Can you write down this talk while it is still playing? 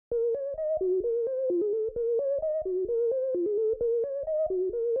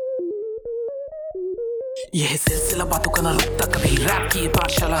यह सिलसिला बातों का ना रुकता कभी। रैप की ये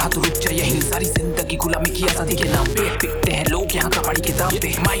पाठशाला हाथ रुक जाए यहीं। सारी जिंदगी गुलामी की आजादी के नाम पे बिकते हैं लोग यहाँ कबाड़ी के दाम पे।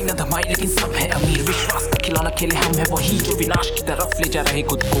 माई न धमाई लेकिन सब है अमीर। विश्वास का खिलौना खेले हम है वही जो विनाश की तरफ ले जा रहे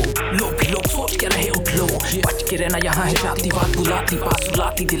खुद को। लोग भी लोग सोच के रहे उठ लो, बच के रहना यहाँ है जातिवाद बुलाती पास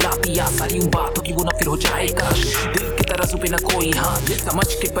सुलाती दिलाती। या सारी उन बातों की वो न फिर हो जाए काश। दिल की तरह पे न कोई हाथ, समझ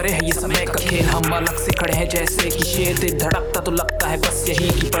के परे है ये समय का खेल। हम अलग से खड़े हैं जैसे कि शेर। दिल धड़कता तो लगता है बस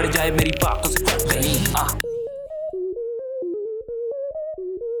यही कि पड़ जाए मेरी बातों से फट गई।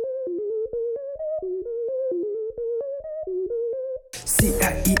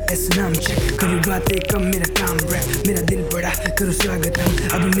 Cies नाम चेक करो बातें कम मेरा काम रैप। मेरा दिल बड़ा करो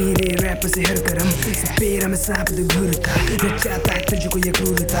स्वागतम अब मेरे रैप से हर करम। पैरा में सांप तो घूरता न चाहता है तुझको ये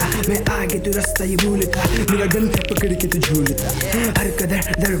क्रूरता। मैं आगे तो रास्ता ये भूलता, मेरा गन पकड़ के तू झूलता। हर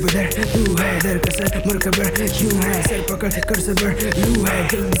कदर दर बदर तू है दर कसर मुर खबर क्यों है। सर पकड़ कर सबर लू है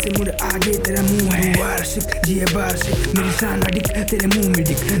जल्दी से मुड़ आगे तेरा मुंह है। वार्षिक जिए वार्षिक मेरी शान अडिक तेरे मुंह में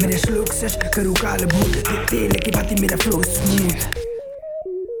डिक। मेरे श्लोक सच करूँ काल भूत तेल की भांति मेरा flow smooth.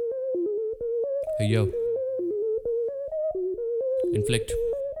 Hey yo, Inflict,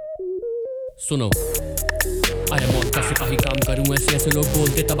 सुनो। आया मौत का सिपाही काम करूं ऐसे ऐसे लोग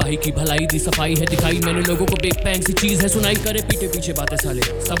बोलते तबाही की भलाई दी सफाई है दिखाई मैंने लोगों को बिग बैंग सी चीज है सुनाई। करे पीटे पीछे बातें साले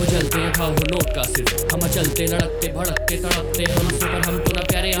सब जलते हैं खाओ हो नोट का सिर्फ। हम चलते लड़कते भड़कते तड़कते हमसे पर हम तो ना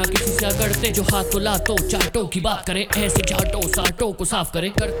प्यारे यहाँ किसी से करते। जो हाथ तो लातो चाटों की बात करें ऐसे झाटो साटों को साफ करें।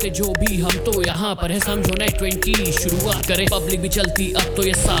 करते जो भी हम तो यहाँ पर है समझो नेट की शुरुआत करें। पब्लिक भी चलती अब तो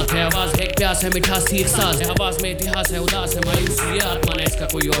ये साथ है। आवाज है प्यास है मिठास ही एक सांस है। आवाज में इतिहास है उदास है मायूसी है आत्मा ने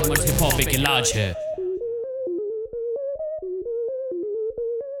इसका कोई और मर्ज हिप हॉप एक इलाज है।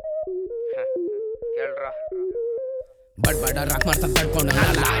 ಬಡ ರಾಕ್ ಮಾಡ್ತಾ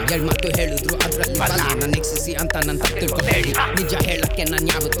ತಡ್ಕೊಂಡಲ್ಲ ಎಳ್ ಮಾತು ಹೇಳಿದ್ರು ಅದ್ರಲ್ಲಿ ಬಲ ನನ್ನ ಎಕ್ಸಿಸಿ ಅಂತ ನನ್ನ ತಪ್ಪು ತಿಳ್ಕೊಬೇಡಿ ನಿಜ ಹೇಳಕ್ಕೆ ನಾನು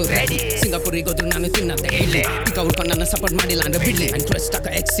ಯಾವತ್ತೂ ರೆಡಿ ಸಿಂಗಾಪುರಿಗೋದ್ರು ನಾನು ತಿನ್ನದೆ ಇಲ್ಲಿ ಈಗ ಉಳ್ಕೊಂಡು ನನ್ನ ಸಪೋರ್ಟ್ ಮಾಡಿಲ್ಲ ಅಂದ್ರೆ ಬಿಡ್ಲಿ and twist stuck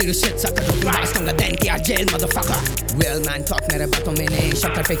a X series shit sucker talking stronger than the jail motherfucker real man talk मेरे बातों में नहीं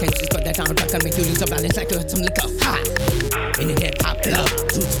शक्कर fake and just put that down टक्कर make you lose your balance like you had some liquor ha in the hip hop pillar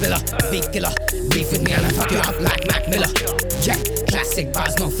truth spiller big killer beef with me and I fuck you up like Mac Miller Jack classic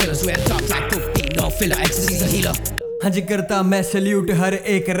bars no fillers real talk like poopy no filler Xstacy's a healer। हाँ जी करता मैं salute हर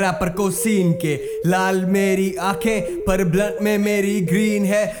एक wrapper को scene के। लाल मेरी आंखें पर blunt में मेरी ग्रीन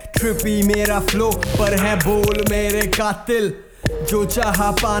है। ट्रिपी मेरा फ्लो पर है बोल मेरे कातिल। जो चाहा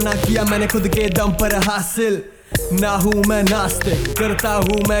पाना किया मैंने खुद के दम पर हासिल। ना हूँ मैं नास्तिक करता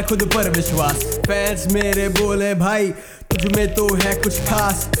हूँ मैं खुद पर विश्वास। फैंस मेरे बोले भाई तुझ में तो है कुछ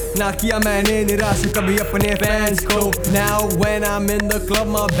खास। ना किया मैंने निराश कभी अपने फैंस को। Now when I'm in the club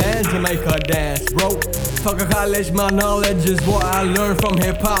my bands they make her dance bro। Fuck a college my knowledge is what I learned from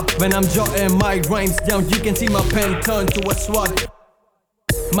hip hop। When I'm jotting my rhymes down you can see my pen turn to a sword।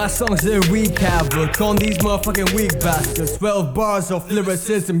 My songs are weak havoc on these motherfucking weak bastards। 12 bars of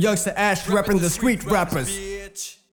lyricism Youngsta Sash rapping the street rappers।